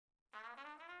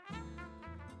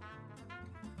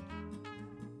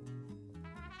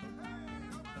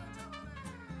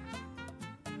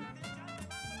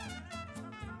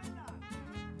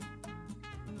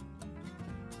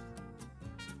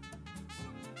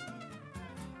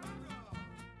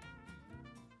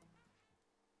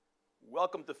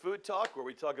Welcome to Food Talk, where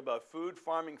we talk about food,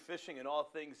 farming, fishing, and all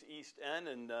things East End.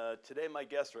 And today my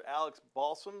guests are Alex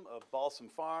Balsam of Balsam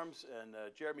Farms and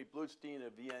Jeremy Blutstein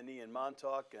of VNE in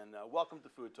Montauk. And welcome to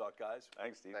Food Talk, guys.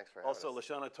 Thanks, Steve. Thanks for having us. Also,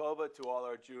 Lashana Tova to all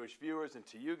our Jewish viewers, and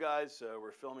to you guys.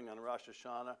 We're filming on Rosh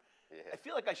Hashanah. Yeah. I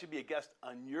feel like I should be a guest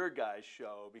on your guys'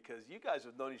 show because you guys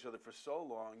have known each other for so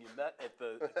long. You met at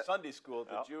the Sunday school at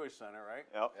the Jewish Center, right?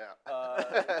 Yep.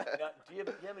 Yeah. Now, do you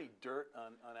have any dirt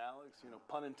on Alex? You know,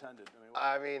 pun intended.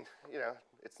 I mean, you know,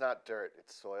 it's not dirt;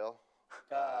 it's soil.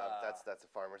 That's a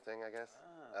farmer thing, I guess.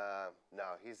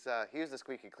 No, he was the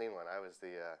squeaky clean one. I was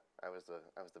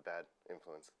the bad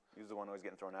influence. He was the one always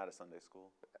getting thrown out of Sunday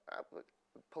school.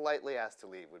 Politely asked to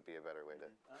leave would be a better way to.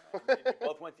 You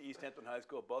both went to East Hampton High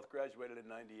School. Both graduated in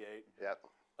 '98. Yep.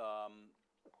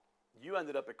 You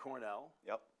ended up at Cornell.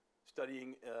 Yep.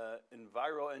 Studying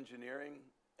enviroengineering,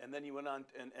 and then you went on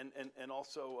and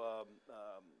also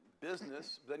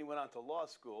business. Then you went on to law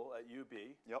school at UB.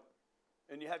 Yep.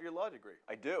 And you have your law degree.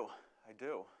 I do.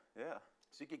 Yeah.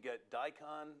 So you could get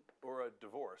DICON or a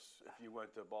divorce if you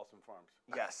went to Balsam Farms.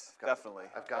 Yes, definitely.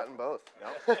 I've gotten both.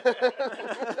 Yep.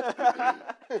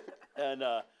 And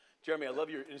Jeremy, I love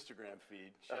your Instagram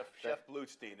feed, Chef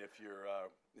Blutstein. If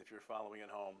you're following at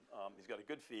home, he's got a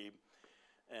good feed,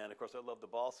 and of course I love the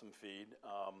Balsam feed.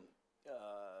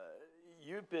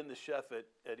 You've been the chef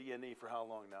at E&E for how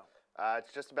long now?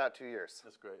 It's just about 2 years.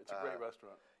 That's great. It's a great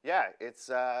restaurant. Yeah, it's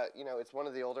it's one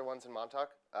of the older ones in Montauk.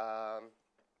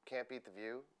 Can't beat the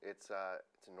view. It's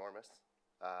enormous,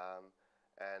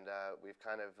 and we've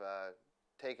kind of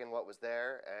taken what was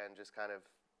there and just kind of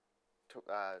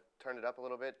turned it up a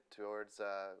little bit towards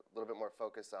a little bit more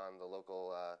focus on the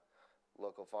local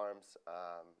farms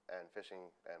and fishing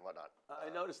and whatnot.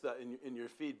 I noticed that in your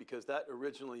feed because that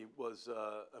originally was,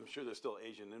 I'm sure there's still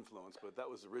Asian influence, but that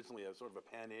was originally a sort of a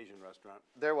pan-Asian restaurant.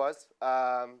 There was,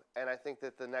 and I think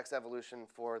that the next evolution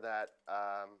for that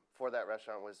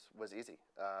restaurant was easy.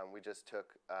 We just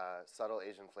took subtle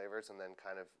Asian flavors and then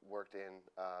kind of worked in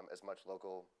as much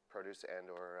local produce and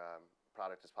or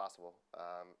product as possible,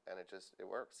 and it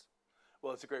works.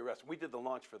 Well, it's a great restaurant. We did the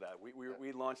launch for that.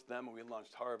 We launched them, and we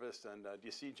launched Harvest. And do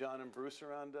you see John and Bruce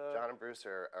around? John and Bruce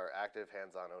are active,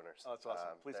 hands-on owners. Oh, that's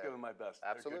awesome. Please give them my best.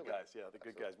 Absolutely. They're good guys. Yeah, they're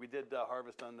good guys. We did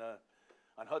Harvest on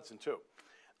Hudson too.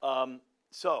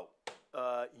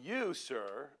 You,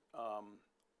 sir,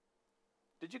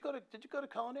 did you go to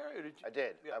culinary? Or did you? I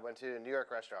did. Yeah. I went to a New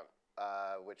York restaurant,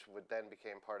 which would then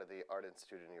became part of the Art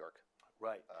Institute of New York.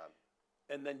 Right.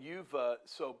 And then you've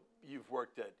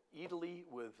worked at Italy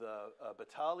with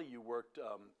Batali. You worked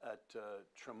at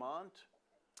Tremont,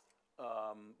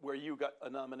 where you got a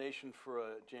nomination for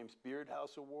a James Beard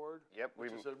House Award. Yep,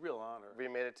 which is a real honor. We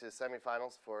made it to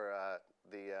semifinals for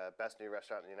the best new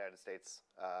restaurant in the United States.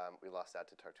 We lost out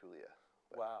to Tartuglia.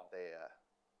 Wow.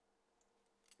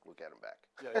 We'll get them back.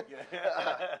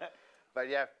 Yeah. But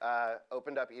yeah,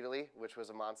 opened up Italy, which was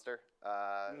a monster.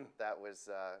 That was,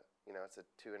 it's a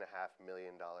 $2.5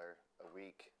 million a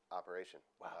week operation.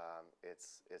 Wow.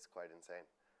 It's quite insane.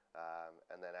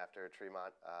 And then after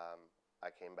Tremont,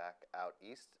 I came back out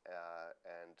east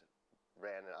and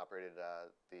ran and operated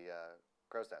the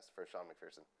Crow's Nest for Sean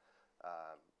McPherson.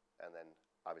 And then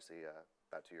obviously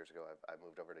about 2 years ago, I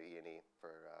moved over to E&E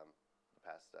for the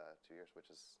past 2 years, which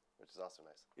is also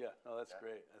nice. Yeah, no, that's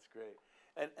great. That's great.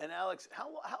 And Alex,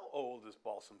 how old is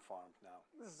Balsam Farms now?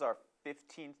 This is our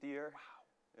 15th year. Wow.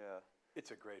 Yeah.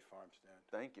 It's a great farm stand.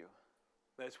 Thank you.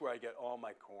 That's where I get all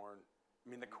my corn. I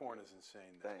mean, the corn is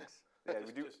insane. Thanks. Yeah,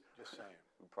 we do. Just saying.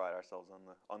 We pride ourselves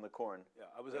on the corn. Yeah,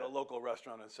 I was at a local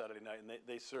restaurant on Saturday night, and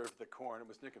they served the corn. It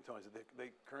was Nick and Tony's.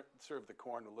 They served the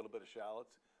corn with a little bit of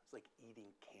shallots. It's like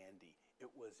eating candy. It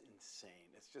was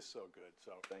insane. It's just so good.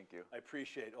 So thank you. I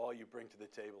appreciate all you bring to the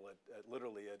table at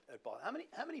literally at Balsam.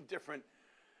 How many different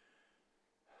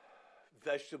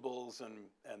vegetables and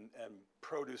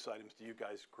produce items do you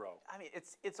guys grow? I mean,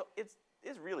 it's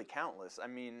really countless. I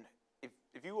mean,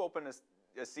 if you open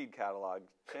a seed catalog,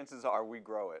 chances are we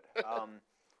grow it.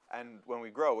 And when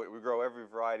we grow it, we grow every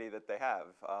variety that they have,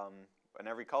 and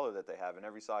every color that they have, and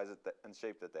every size and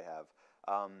shape that they have.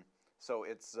 So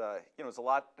it's it's a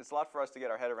lot. It's a lot for us to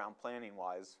get our head around planning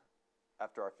wise.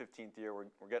 After our 15th year,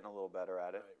 we're getting a little better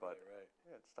at it. Right.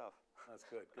 Yeah, it's tough. That's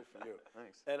good. Good for you.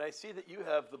 Thanks. And I see that you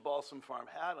have the Balsam Farm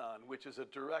hat on, which is a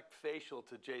direct facial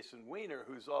to Jason Weiner,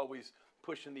 who's always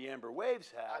pushing the Amber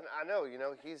Waves hat. I know.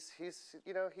 He's he.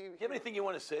 Do you have anything you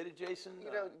want to say to Jason?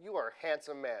 You are a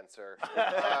handsome man, sir.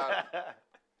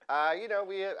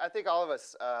 I think all of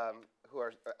us who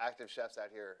are active chefs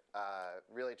out here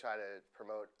really try to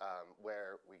promote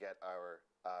where we get our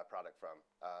product from,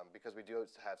 because we do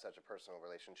have such a personal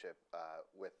relationship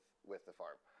with with the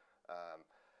farm.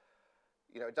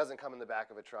 You know, it doesn't come in the back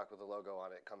of a truck with a logo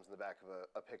on it. It comes in the back of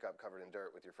a pickup covered in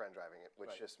dirt with your friend driving it,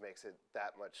 which just makes it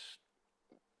that much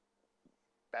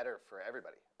better for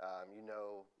everybody. You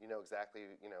know exactly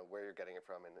where you're getting it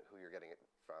from and who you're getting it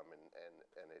from, and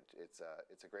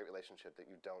it's a great relationship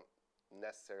that you don't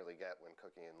necessarily get when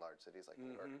cooking in large cities like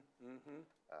New York.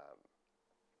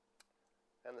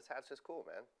 And this hat's just cool,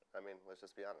 man. I mean, let's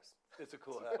just be honest. It's a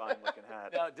cool It's hat. a fine looking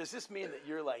hat. Now, does this mean that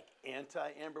you're like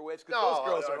anti-amber waves? Because No, those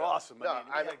girls no, are no. awesome. No,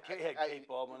 I mean, we had Kate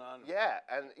Baldwin on. Yeah,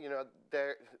 and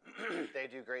they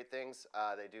do great things.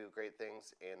 They do great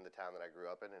things in the town that I grew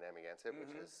up in Amagansett,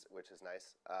 which is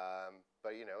nice.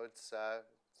 But you know, it's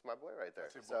my boy right there.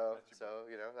 That's your boy. So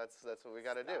you know, that's what we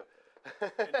got to do.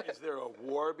 And is there a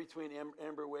war between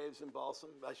amber waves and Balsam?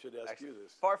 I should ask you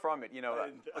this. Far from it, you know,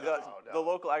 the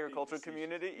local agricultural facetious.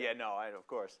 community. Yeah, no, of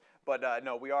course, but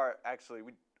no, we are actually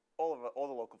all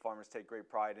the local farmers take great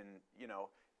pride in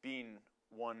being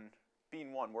one,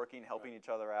 working, helping each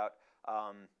other out.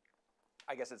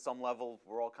 I guess at some level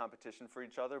we're all competition for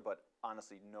each other, but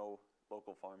honestly, no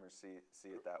local farmers see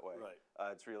it that way.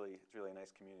 Right. It's really a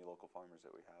nice community, local farmers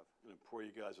that we have. I'm going to pour you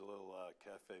guys a little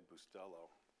Cafe Bustelo,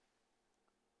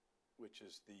 which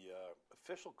is the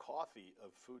official coffee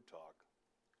of foodTALK.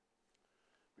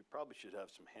 We probably should have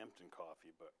some Hampton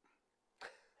coffee, but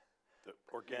the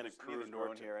organic Pura Neither's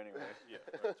grown Norte. here anyway. Yeah,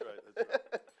 that's right. That's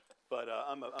right. But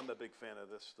I'm a big fan of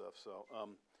this stuff. So,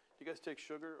 do you guys take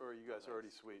sugar, or are you guys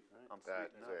already sweet? Right? I'm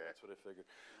sweet. That's what I figured.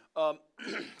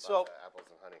 So,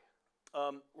 Apples and honey.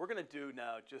 we're going to do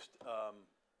now just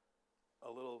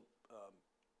a little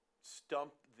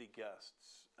stump the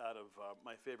guests out of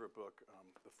my favorite book,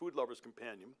 The Food Lover's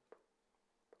Companion.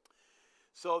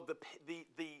 So the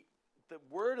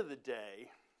word of the day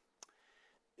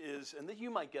is, and you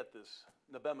might get this,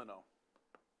 Nebemino.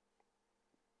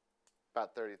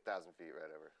 About 30,000 feet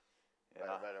right over. Yeah.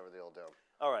 Right over the old dome.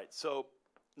 All right, so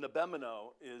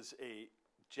Nebemino is a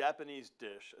Japanese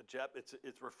dish.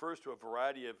 It refers to a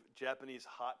variety of Japanese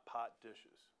hot pot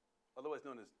dishes, otherwise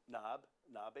known as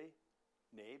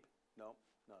nabe. No.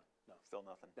 Still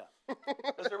nothing. Yeah.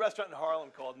 There's a restaurant in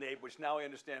Harlem called Nabe, which now I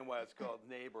understand why it's called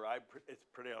Nabe, or it's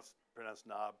pronounced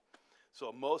Knob.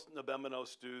 So most Nebemino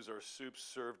stews are soups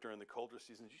served during the colder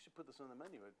seasons. You should put this on the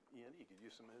menu. Ian, you could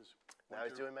use some of his. Now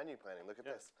he's doing menu planning. Look at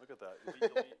this. Look at that.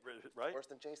 Right?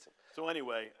 Worse than Jason. So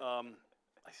anyway,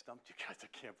 I stumped you guys. I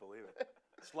can't believe it.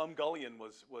 Slumgullion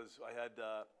was I had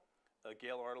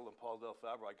Gail Arnold and Paul Del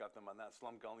Fabro. I got them on that.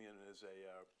 Slumgullion is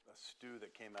a stew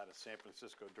that came out of San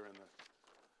Francisco during the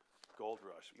gold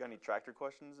rush. You got any tractor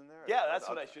questions in there? Yeah, that's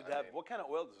what I should have. What kind of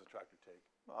oil does a tractor take?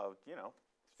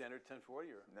 Standard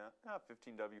 1040 or? No,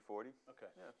 15W40.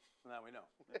 Okay. Yeah. Well, now we know.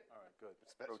 Yeah. All right, good.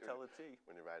 Rotella T.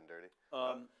 When you're riding dirty.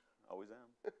 Always am.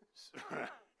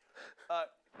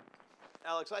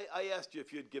 Alex, I asked you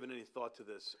if you had given any thought to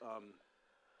this.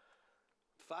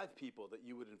 5 people that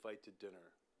you would invite to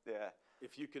dinner. Yeah.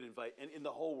 If you could invite, and in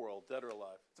the whole world, dead or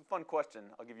alive. It's a fun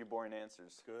question. I'll give you boring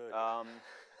answers. Good.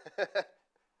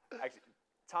 Actually,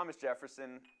 Thomas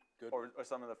Jefferson Good. or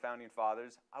some of the founding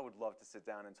fathers, I would love to sit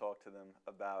down and talk to them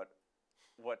about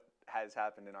what has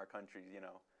happened in our country,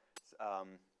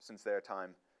 since their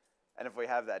time. And if we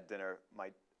have that dinner,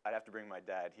 I'd have to bring my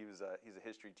dad. He's a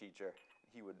history teacher.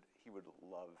 He would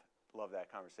love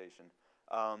that conversation.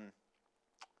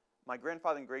 My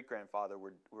grandfather and great-grandfather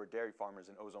were dairy farmers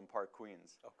in Ozone Park,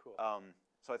 Queens. Oh, cool.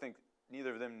 So I think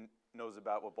neither of them knows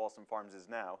about what Balsam Farms is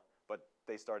now, but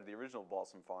they started the original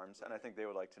Balsam Farms, and I think they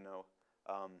would like to know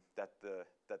that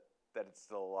it's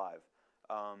still alive.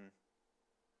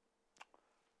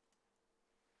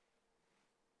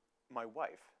 My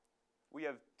wife. We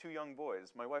have 2 young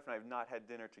boys. My wife and I have not had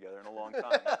dinner together in a long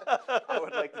time. I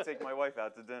would like to take my wife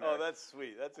out to dinner. Oh, that's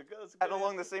sweet. That's a good. And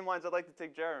along the same lines, I'd like to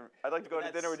take Jeremy. I'd like to go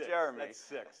to dinner with Jeremy. That's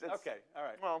 6. Okay, all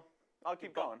right. Well, I'll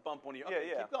keep going. Bump one of you. Yeah, Okay,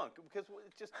 yeah. Keep going because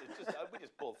it's just we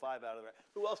just pulled 5 out of there.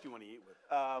 Who else do you want to eat with?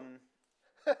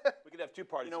 We could have 2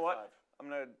 parties. You know of what? 5. I'm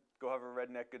gonna go have a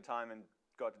redneck good time and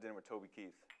go out to dinner with Toby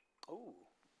Keith. Oh,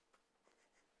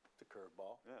 it's a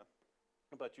curveball. Yeah.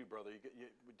 How about you, brother? Would you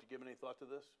give any thought to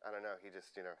this? I don't know. He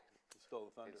just, He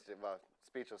stole the thunder.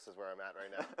 speechless is where I'm at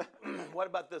right now. What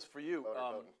about this for you?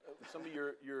 Voting. Some of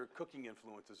your cooking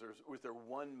influences. Was there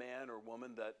one man or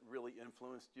woman that really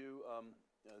influenced you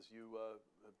as you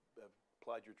have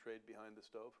applied your trade behind the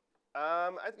stove?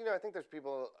 I think there's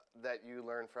people that you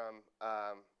learn from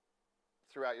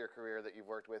throughout your career that you've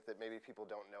worked with that maybe people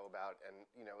don't know about, and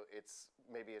it's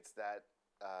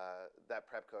that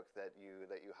prep cook that you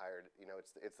hired.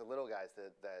 It's the little guys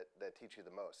that teach you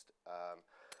the most.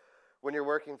 When you're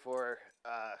working for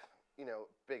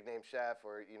big name chef,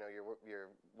 or you're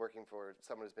working for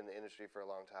someone who's been in the industry for a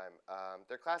long time.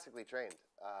 They're classically trained.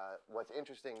 What's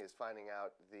interesting is finding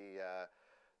out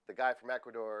the guy from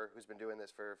Ecuador who's been doing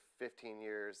this for 15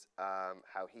 years,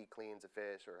 how he cleans a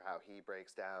fish or how he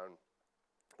breaks down,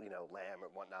 lamb or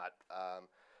whatnot.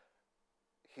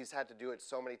 He's had to do it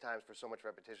so many times for so much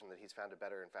repetition that he's found a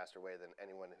better and faster way than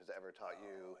anyone who's ever taught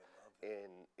you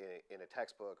in a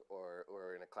textbook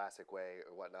or in a classic way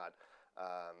or whatnot.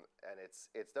 And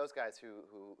it's those guys who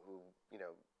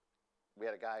we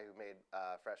had a guy who made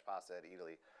fresh pasta at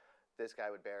Italy. This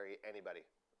guy would bury anybody,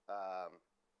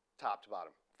 top to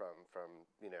bottom, from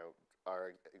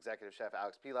our executive chef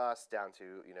Alex Balsam down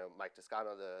to Mike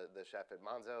Toscano, the chef at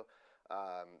Monzo.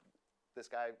 This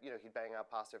guy, he'd bang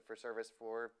out pasta for service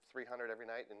for 300 every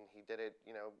night, and he did it,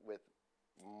 with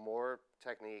more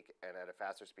technique and at a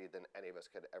faster speed than any of us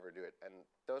could ever do it. And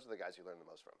those are the guys you learn the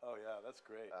most from. Oh yeah, that's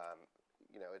great.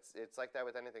 It's like that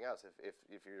with anything else.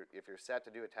 If you're set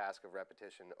to do a task of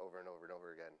repetition over and over and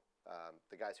over again,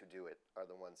 the guys who do it are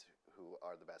the ones who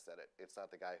are the best at it. It's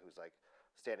not the guy who's like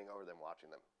standing over them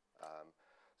watching them.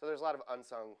 So there's a lot of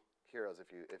unsung heroes,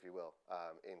 if you will,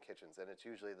 in kitchens, and it's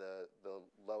usually the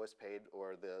lowest paid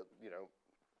or the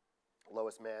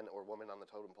lowest man or woman on the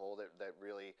totem pole that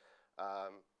really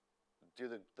do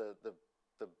the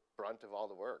brunt of all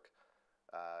the work.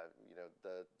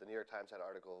 The New York Times had an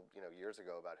article years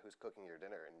ago about who's cooking your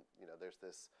dinner, and there's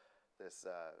this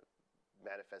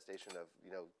manifestation of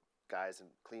guys in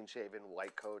clean-shaven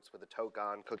white coats with a toque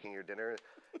on cooking your dinner,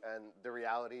 and the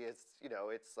reality is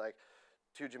it's like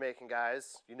two Jamaican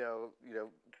guys,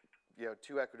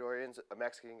 two Ecuadorians, a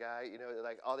Mexican guy,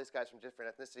 like all these guys from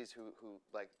different ethnicities who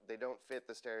like they don't fit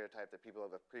the stereotype that people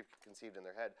have preconceived in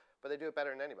their head, but they do it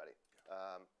better than anybody.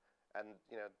 And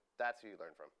that's who you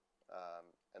learn from.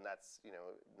 And that's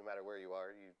no matter where you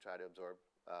are, you try to absorb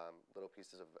little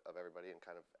pieces of everybody and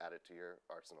kind of add it to your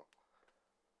arsenal.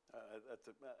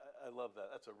 I love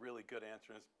that. That's a really good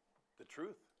answer. It's the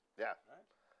truth. Yeah. Right?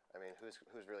 I mean,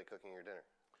 who's really cooking your dinner?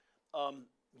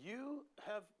 You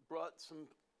have brought some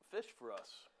fish for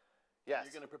us. Yes.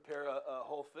 You're going to prepare a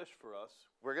whole fish for us.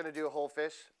 We're going to do a whole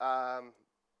fish.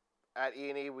 At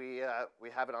E&E, we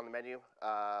have it on the menu.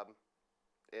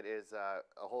 It is a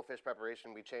whole fish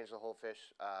preparation. We change the whole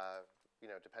fish,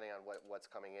 depending on what's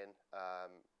coming in.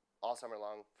 All summer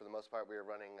long, for the most part, we were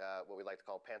running what we like to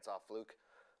call pants-off fluke.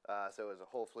 So it was a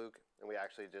whole fluke, and we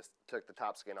actually just took the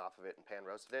top skin off of it and pan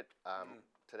roasted it.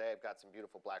 Today, I've got some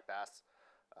beautiful black bass.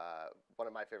 One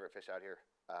of my favorite fish out here.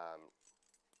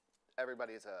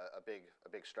 Everybody's a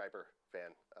big striper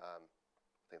fan. I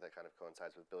think that kind of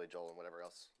coincides with Billy Joel and whatever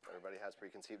else everybody has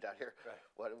preconceived out here,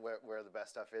 right. where the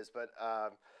best stuff is. But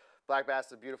black bass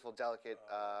is a beautiful, delicate,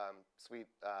 sweet,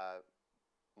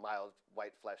 mild,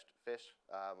 white-fleshed fish.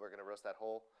 We're going to roast that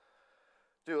whole.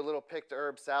 Do a little picked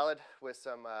herb salad with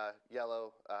some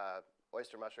yellow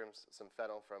oyster mushrooms, some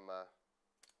fennel from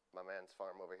my man's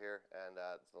farm over here, and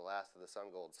it's the last of the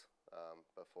sun golds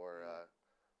before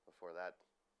that.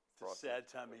 It's a sad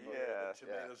time of year. Yeah. The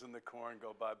tomatoes and the corn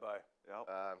go bye-bye.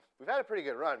 Yep. We've had a pretty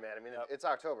good run, man. I mean, it's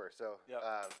October, so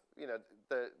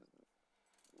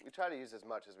we try to use as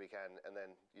much as we can, and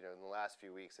then in the last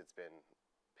few weeks it's been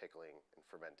pickling and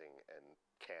fermenting and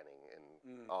canning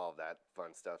and all of that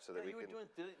fun stuff, so that we can.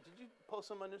 Did you post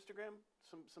some on Instagram?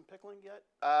 Some pickling yet?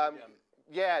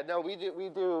 Yeah, no, we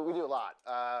do a lot.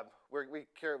 We're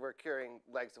curing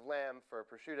legs of lamb for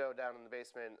prosciutto down in the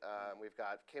basement. We've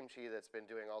got kimchi that's been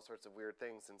doing all sorts of weird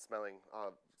things and smelling,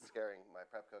 scaring my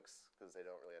prep cooks because they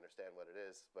don't really understand what it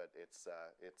is, but it's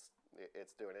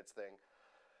doing its thing.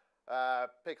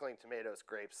 Pickling tomatoes,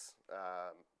 grapes,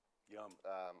 yum,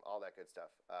 all that good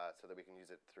stuff, so that we can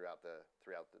use it throughout the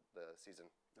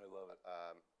season. I love it.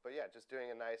 But yeah, just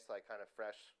doing a nice kind of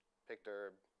fresh picked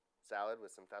herb salad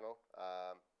with some fennel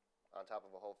on top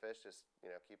of a whole fish. Just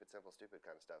keep it simple, stupid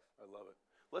kind of stuff. I love it.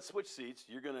 Let's switch seats.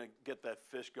 You're gonna get that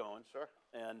fish going. Sure.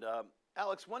 And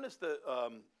Alex, when is the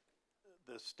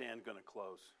stand gonna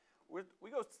close?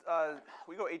 We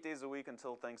go 8 days a week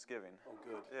until Thanksgiving. Oh,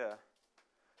 good. Yeah.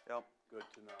 Yep. Good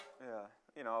to know. Yeah.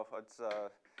 It's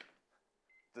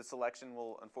the selection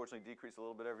will unfortunately decrease a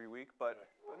little bit every week, but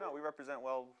no, we represent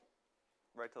well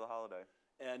right to the holiday.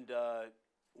 And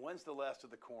when's the last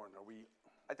of the corn?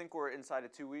 I think we're inside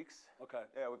of 2 weeks. Okay.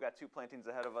 Yeah, we've got 2 plantings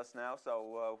ahead of us now,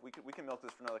 so we can milk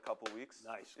this for another couple of weeks.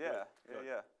 Nice. Yeah. Good.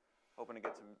 Yeah. Hoping to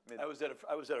get to mid. I was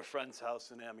at a friend's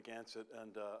house in Amagansett,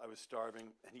 and I was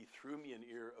starving, and he threw me an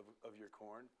ear of your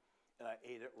corn, and I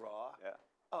ate it raw. Yeah.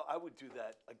 Oh, I would do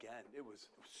that again. It was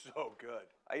so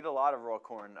good. I eat a lot of raw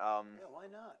corn. Yeah, why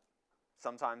not?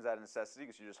 Sometimes out of necessity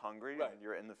because you're just hungry Right. and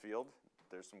you're in the field.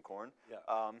 there's some corn. Yeah.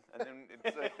 And then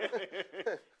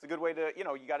it's a good way to, you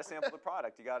got to sample the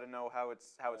product. You got to know how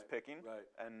it's picking. Right.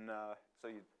 And so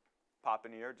you pop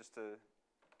an ear just to,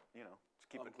 to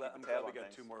keep I'm it. glad, keep I'm a glad tab we on got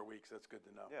things. 2 more weeks. That's good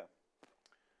to know. Yeah.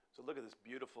 So look at this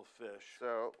beautiful fish.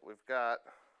 So we've got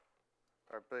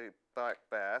our big black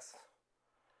bass.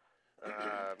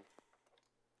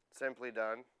 Simply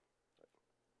done.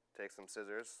 Take some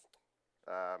scissors.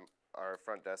 Our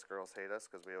front desk girls hate us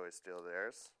because we always steal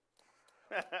theirs.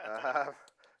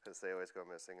 Because they always go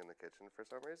missing in the kitchen for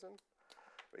some reason.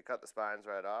 We cut the spines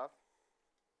right off.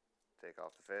 Take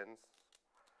off the fins.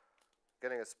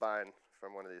 Getting a spine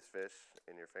from one of these fish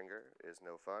in your finger is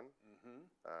no fun,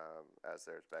 as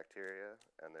there's bacteria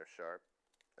and they're sharp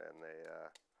and they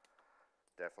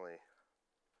definitely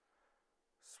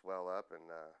swell up and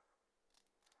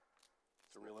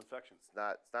It's a real infection. it's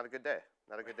not a good day.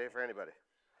 Not a good day for anybody.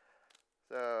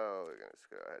 So we're gonna just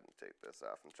go ahead and take this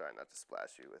off and try not to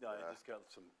splash you with. No, I just got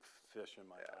some fish in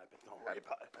my eye, but don't worry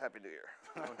about it. Happy New Year.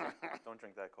 Don't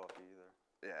drink that coffee either.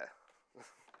 Yeah,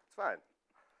 it's fine.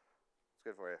 It's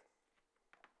good for you.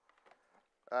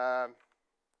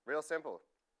 Real simple.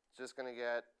 It's just gonna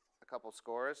get a couple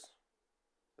scores,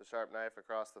 the sharp knife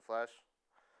across the flesh,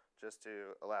 just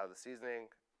to allow the seasoning,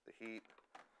 the heat,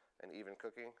 and even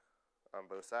cooking on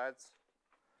both sides.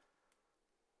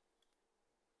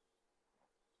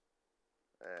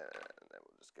 And then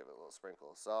we'll just give it a little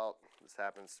sprinkle of salt. This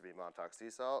happens to be Montauk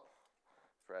sea salt,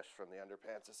 fresh from the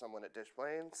underpants of someone at Dish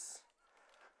Plains,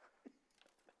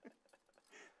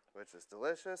 which is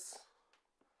delicious.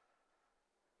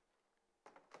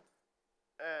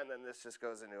 And then this just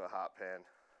goes into a hot pan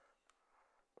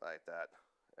like that.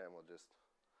 And we'll just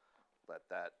let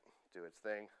that do its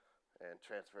thing and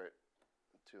transfer it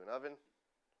to an oven.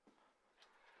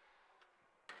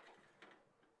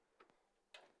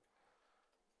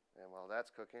 And while that's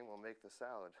cooking, we'll make the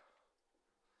salad.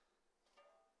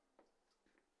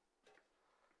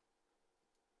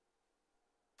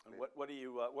 And what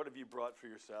have you brought for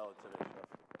your salad today,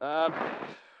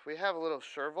 Chef? We have a little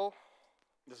chervil.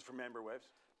 This is from Amber Waves.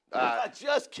 Uh,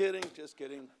 Just kidding. Just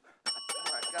kidding.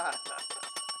 Oh my God.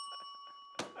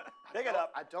 Pick it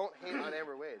up. I don't hate on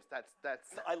Amber Waves. That's.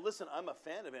 Listen. I'm a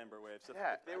fan of Amber Waves.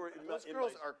 Yeah, If they were in those in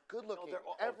girls my- are good No, looking. they're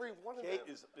all- Every one of Kate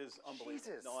them. is unbelievable.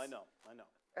 Jesus. No, I know.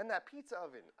 And that pizza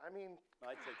oven. I mean,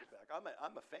 I take it back. I'm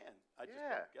a fan. I just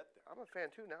yeah. don't get there. I'm a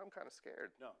fan too. Now I'm kind of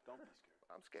scared. No, don't be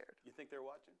scared. I'm scared. You think they're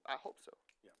watching? I hope so.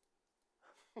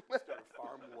 Start a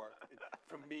farm war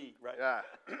from me, right? Yeah.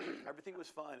 Everything was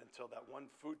fine until that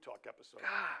one Food Talk episode.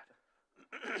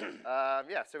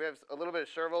 Yeah, so we have a little bit of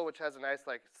chervil, which has a nice,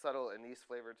 like, subtle anise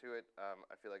flavor to it.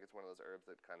 I feel like it's one of those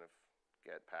herbs that kind of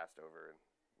get passed over and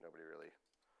nobody really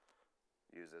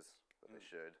uses, but they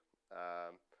should.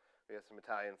 We have some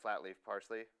Italian flat leaf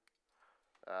parsley.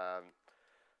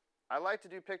 I like to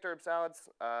do picked herb salads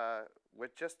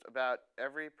with just about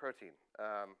every protein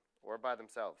or by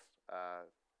themselves.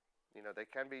 They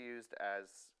can be used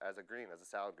as a green, as a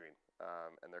salad green,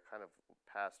 and they're kind of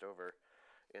passed over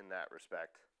in that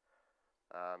respect,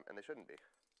 and they shouldn't be.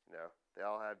 They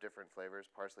all have different flavors.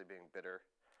 Parsley being bitter,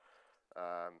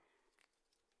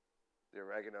 the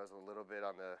oregano is a little bit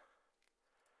on the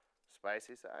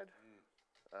spicy side,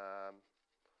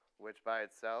 which by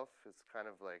itself is kind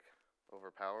of like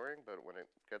overpowering, but when it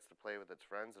gets to play with its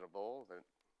friends in a bowl, then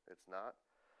it's not.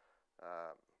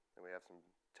 And we have some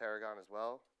tarragon as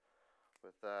well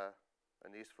with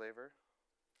anise flavor,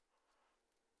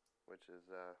 which is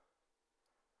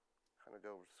kind of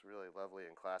goes really lovely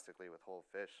and classically with whole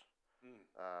fish.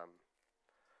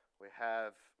 We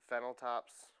have fennel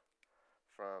tops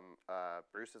from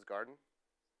Bruce's Garden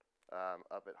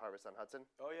up at Harvest on Hudson.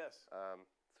 Oh, yes.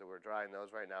 So we're drying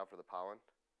those right now for the pollen.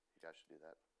 You guys should do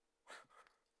that.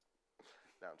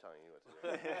 Now I'm telling you what to do.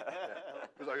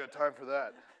 Because I got time for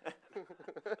that.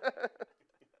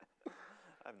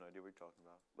 I have no idea what you're talking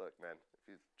about. Look, man, if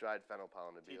you dried fennel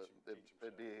pollen, it'd Teach 'em,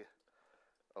 it'd be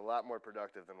a lot more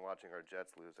productive than watching our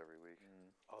Jets lose every week.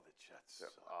 Oh, the Jets. They're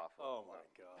suck. awful. Oh, my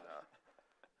God.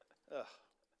 No. Ugh.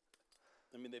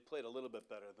 I mean, they played a little bit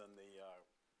better than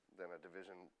Then a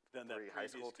Division than that III high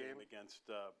school previous game team. against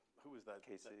who was that?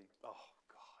 KC. Oh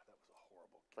God, that was a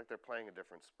horrible. It's like they're playing a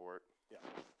different sport. Yeah.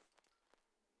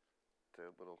 To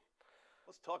little.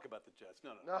 Let's talk about the Jets.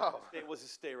 No. No. Let's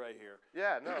just stay right here.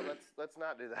 Yeah, no, let's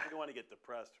not do We that. don't want to get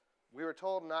depressed, We were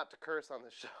told not to curse on the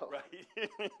show, right?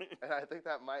 and I think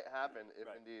that might happen if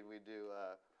Right. indeed we do.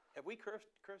 Have we cursed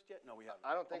yet? No, we haven't.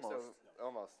 I don't think Almost. so.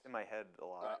 Almost In my head, a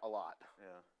lot. a lot,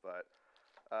 Yeah. but.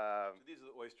 So these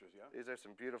are the oysters, yeah. These are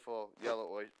some beautiful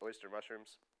yellow oyster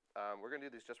mushrooms. We're going to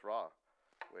do these just raw,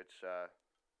 which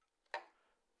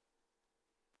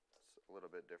a little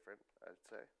bit different, I'd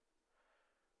say.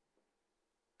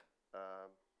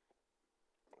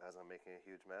 As I'm making a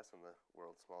huge mess on the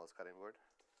world's smallest cutting board.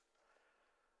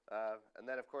 And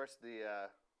then, of course,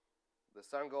 the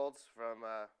Sun Golds from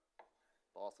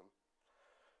Balsam.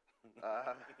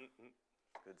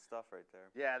 Good stuff right there.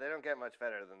 Yeah, they don't get much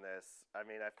better than this. I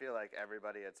mean, I feel like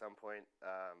everybody at some point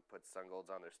puts Sun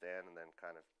Golds on their stand and then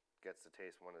kind of gets to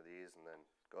taste one of these and then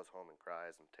goes home and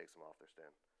cries and takes them off their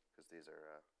stand, because these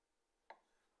are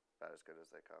about as good as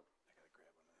they come. I gotta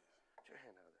grab one of these. Get your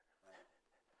hand out of there.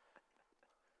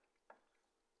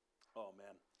 Oh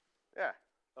man. Yeah.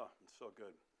 Oh, it's so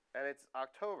good. And it's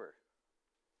October.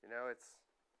 You know,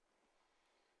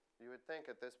 you would think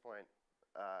at this point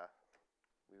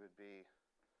we would be,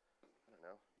 I don't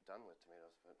know, done with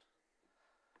tomatoes, but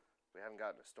we haven't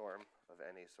gotten a storm of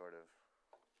any sort of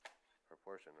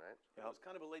proportion, right? It was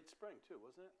kind of a late spring too,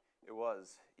 wasn't it? It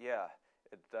was, yeah.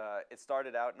 It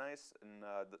started out nice, and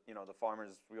the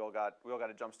farmers, we all got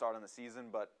a jump start on the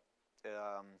season, but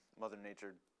Mother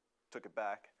Nature took it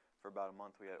back for about a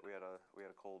month. We had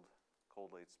a cold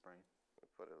late spring. We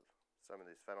put some of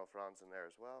these fennel fronds in there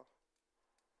as well.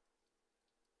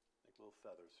 Like little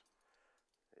feathers.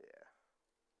 Yeah.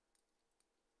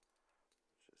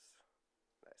 Just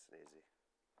nice and easy.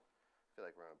 I feel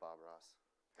like we're on a Bob Ross.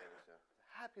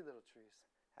 Happy little trees.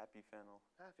 Happy fennel.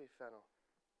 Happy fennel.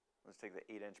 Let's take the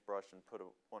 8-inch brush and put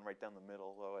one right down the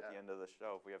middle, though, at the end of the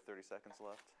show if we have 30 seconds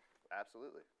left.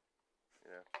 Absolutely.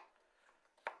 You know.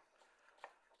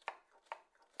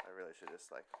 I really should just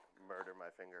like murder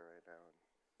my finger right now. And,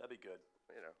 That'd be good.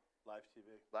 you know, Live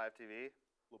TV. live TV,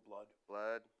 A little blood.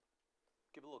 blood.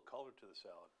 Give a little color to the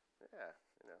salad. Yeah,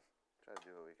 you know, try to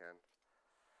do what we can.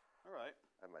 All right.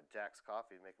 I have my Jack's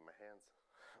coffee making my hands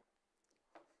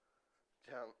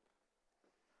jump.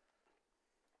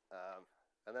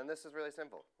 And then this is really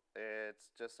simple.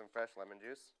 It's just some fresh lemon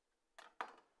juice,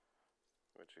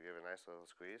 which you give a nice little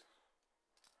squeeze.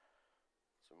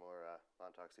 Some more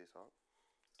Montauk sea salt.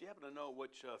 Do you happen to know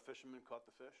which fisherman caught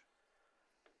the fish?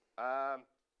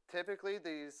 Typically,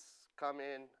 these come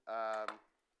in.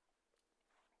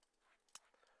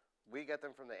 We get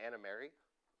them from the Anna Mary,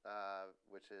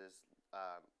 which is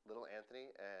Little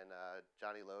Anthony and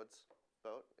Johnny Lode's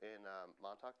boat in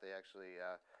Montauk. They actually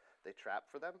they trap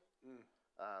for them. Mm.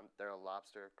 They're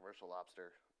a commercial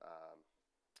lobster,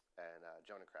 and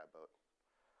Jonah crab boat.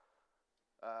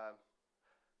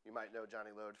 You might know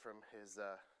Johnny Lode from his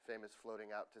famous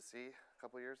floating out to sea a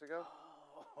couple years ago.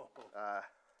 Oh.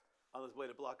 On his way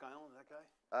to Block Island, that guy?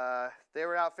 They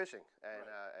were out fishing, and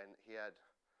Right. and he had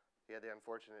the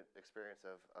unfortunate experience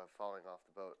of falling off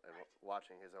the boat and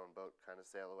watching his own boat kind of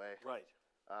sail away. Right.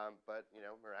 But you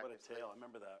know, What a miraculously, tale. I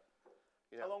remember that.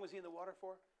 you How know, long was he in the water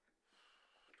for?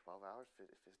 12 hours,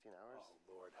 15 hours,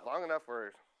 Oh, Lord. long enough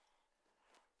where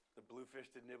The bluefish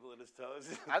did nibble at his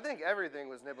toes. I think everything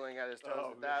was nibbling at his toes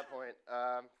Oh, at that point.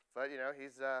 But you know,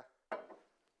 he's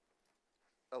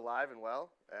alive and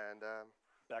well, and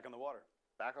Back on the water.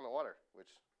 back on the water, which,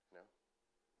 you know,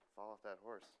 fall off that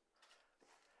horse.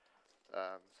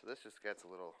 So this just gets a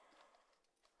little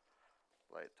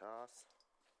light toss.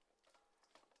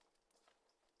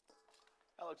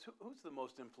 Alex, who's the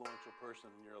most influential person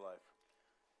in your life?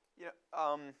 Yeah.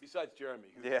 Besides Jeremy,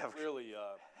 who's Yeah. clearly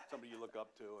somebody you look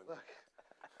up to. And, Look,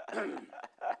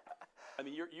 I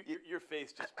mean, your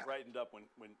face just brightened up when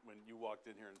you walked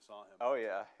in here and saw him. Oh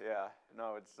yeah.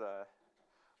 No, it's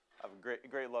I have a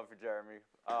great love for Jeremy.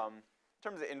 In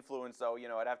terms of influence, though, you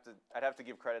know, I'd have to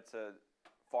give credit to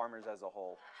farmers as a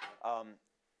whole.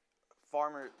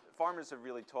 Farmers have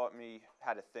really taught me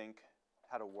how to think,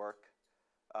 how to work,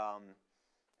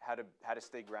 how to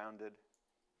stay grounded,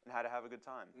 and how to have a good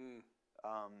time.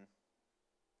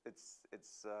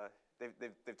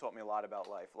 They've taught me a lot about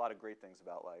life, a lot of great things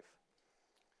about life.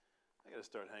 I got to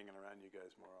start hanging around you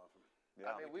guys more often.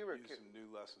 Yeah. I mean, I we could were use some new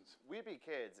lessons. we'd be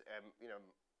kids, and you know,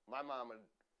 my mom would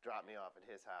drop me off at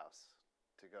his house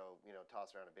to go, you know,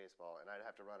 toss around a baseball, and I'd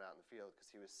have to run out in the field because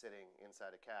he was sitting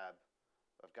inside a cab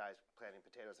of guys planting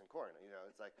potatoes and corn. You know,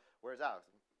 it's like, where's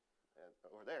Alex?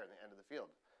 Over there, at the end of the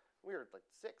field. We were like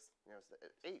 6, you know,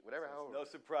 8, whatever. It's no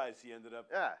surprise he ended up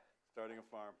Yeah, starting a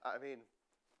farm. I mean,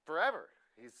 forever.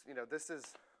 He's, you know, this is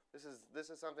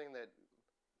something that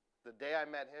the day I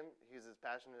met him, he's as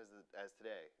passionate as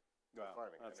today. Wow,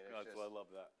 farming. I that's, mean, I love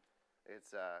that.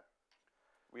 It's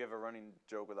We have a running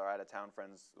joke with our out-of-town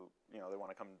friends. You know, they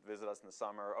want to come visit us in the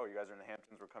summer. Oh, you guys are in the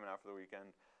Hamptons. We're coming out for the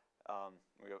weekend.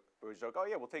 We always joke, oh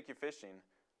yeah, we'll take you fishing,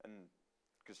 and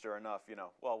because sure enough, you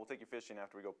know, well, we'll take you fishing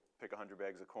after we go pick 100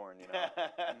 bags of corn. You know,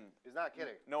 He's not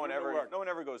kidding. no one Doing the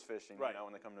ever work. goes fishing. Right. You know,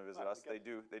 when they come to visit Right, us, we they got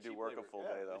do cheap work labor. a full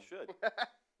Yeah, day though. They should,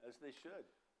 as they should.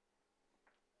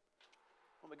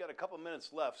 Well, we got a couple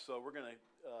minutes left, so we're gonna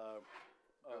look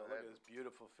ahead. at this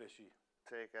beautiful fishy.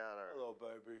 Take out our Hello,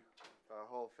 baby.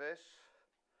 whole fish,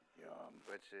 Yum.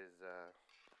 which is,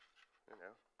 you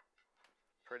know,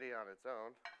 pretty on its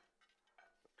own.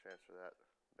 Transfer that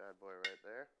bad boy right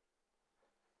there.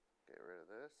 Get rid of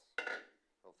this.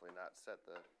 Hopefully not set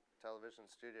the television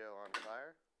studio on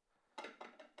fire.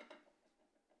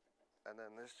 And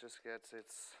then this just gets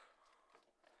its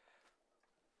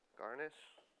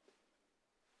garnish.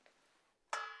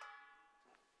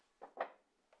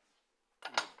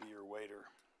 Be your waiter.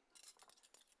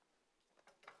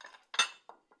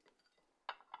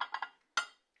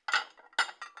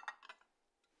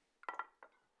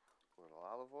 A little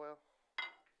olive oil.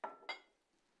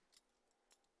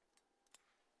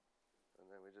 And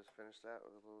then we just finish that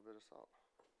with a little bit of salt.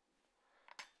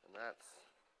 And that's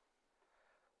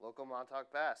local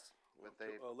Montauk bass with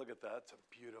a Oh, look at that. It's a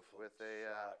beautiful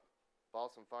shot.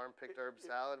 Balsam Farm picked herb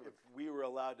salad. If we were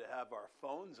allowed to have our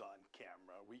phones on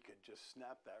camera, we could just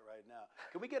snap that right now.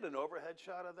 Can we get an overhead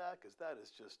shot of that? Because that is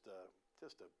just a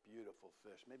beautiful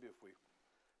fish. Maybe if we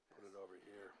put it over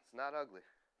here. It's not ugly.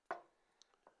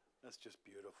 That's just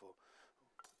beautiful.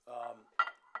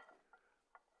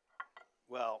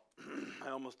 Well, I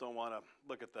almost don't want to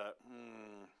look at that.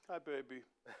 Hi, baby.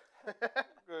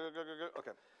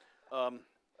 Okay.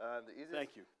 The easiest,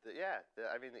 Thank you.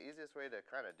 I mean, the easiest way to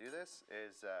kind of do this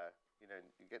is, you know,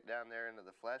 you get down there into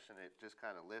the flesh and it just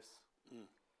kind of lifts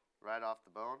right off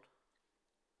the bone.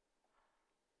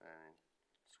 And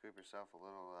scoop yourself a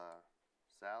little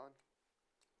salad.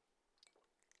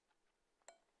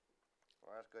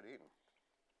 Well, that's good eating.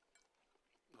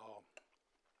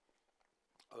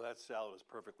 Oh, that salad is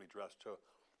perfectly dressed too.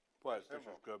 Boy, this is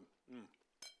Simple. good.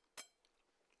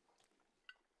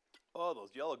 Oh, those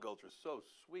yellow gulls are so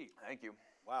sweet. Thank you.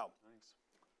 Wow. Thanks.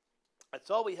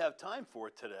 That's all we have time for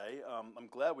today. I'm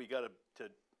glad we got to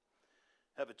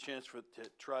have a chance to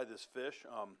try this fish.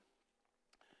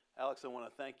 Alex, I want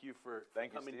to thank you for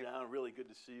Thank you, coming Steve. down. Really good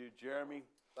to see you. Jeremy,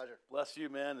 Pleasure. bless you,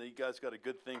 man. You guys got a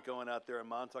good thing going out there in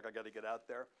Montauk. I got to get out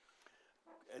there.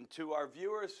 And to our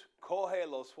viewers,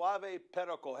 cógelo suave,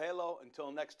 pero cógelo.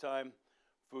 Until next time,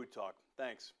 Food Talk.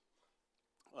 Thanks.